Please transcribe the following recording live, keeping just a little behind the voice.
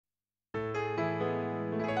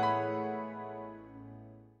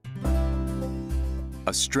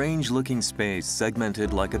A strange-looking space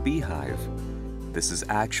segmented like a beehive. This is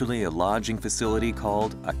actually a lodging facility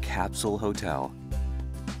called a capsule hotel.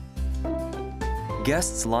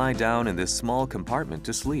 Guests lie down in this small compartment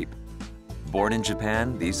to sleep. Born in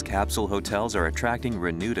Japan, these capsule hotels are attracting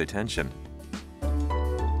renewed attention.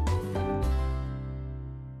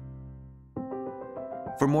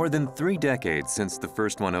 For more than 3 decades since the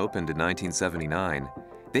first one opened in 1979,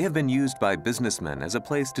 they have been used by businessmen as a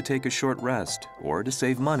place to take a short rest or to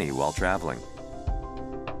save money while traveling.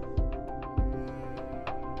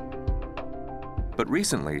 But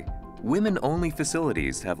recently, women-only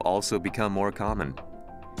facilities have also become more common.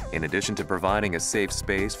 In addition to providing a safe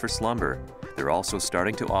space for slumber, they're also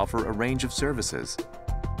starting to offer a range of services.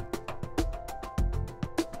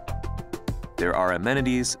 There are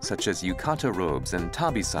amenities such as yukata robes and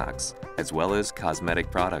tabi-sacks, as well as cosmetic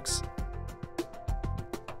products.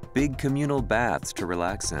 Big communal baths to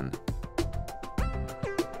relax in,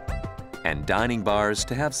 and dining bars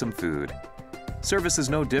to have some food. Service is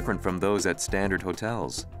no different from those at standard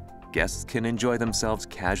hotels. Guests can enjoy themselves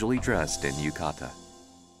casually dressed in yukata.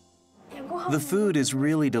 The food is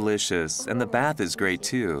really delicious, and the bath is great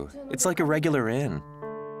too. It's like a regular inn.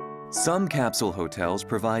 Some capsule hotels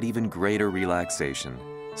provide even greater relaxation,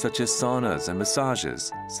 such as saunas and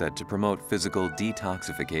massages, said to promote physical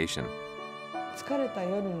detoxification.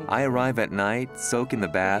 I arrive at night, soak in the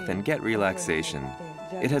bath, and get relaxation.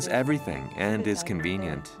 It has everything and is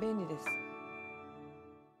convenient.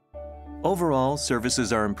 Overall,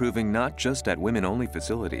 services are improving not just at women-only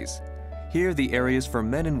facilities. Here, the areas for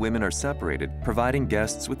men and women are separated, providing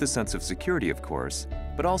guests with a sense of security, of course,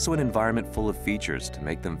 but also an environment full of features to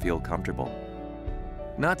make them feel comfortable.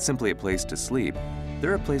 Not simply a place to sleep,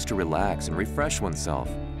 they're a place to relax and refresh oneself.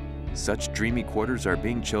 Such dreamy quarters are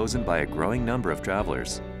being chosen by a growing number of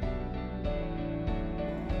travelers.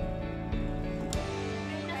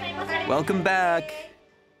 Welcome back!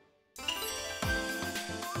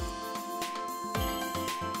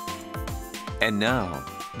 And now,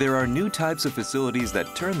 there are new types of facilities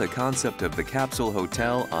that turn the concept of the capsule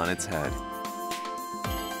hotel on its head.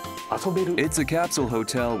 It's a capsule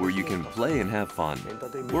hotel where you can play and have fun.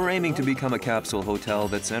 We're aiming to become a capsule hotel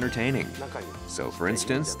that's entertaining. So, for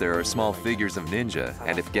instance, there are small figures of ninja,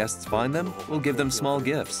 and if guests find them, we'll give them small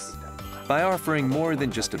gifts. By offering more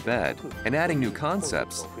than just a bed and adding new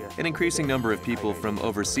concepts, an increasing number of people from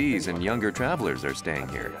overseas and younger travelers are staying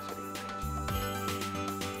here.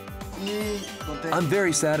 I'm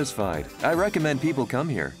very satisfied. I recommend people come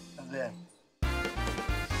here.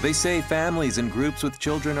 They say families and groups with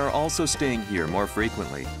children are also staying here more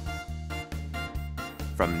frequently.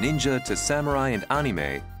 From ninja to samurai and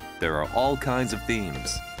anime, there are all kinds of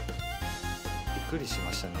themes.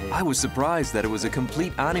 I was surprised that it was a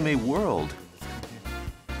complete anime world.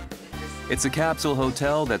 It's a capsule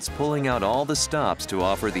hotel that's pulling out all the stops to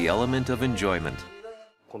offer the element of enjoyment.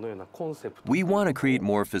 We want to create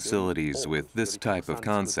more facilities with this type of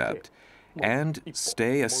concept and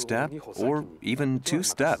stay a step or even 2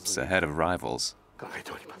 steps ahead of rivals.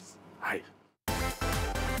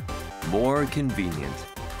 More convenient,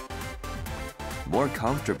 more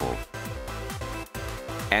comfortable,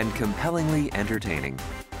 and compellingly entertaining.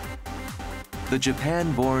 The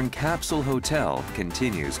Japan-born capsule hotel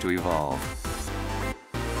continues to evolve.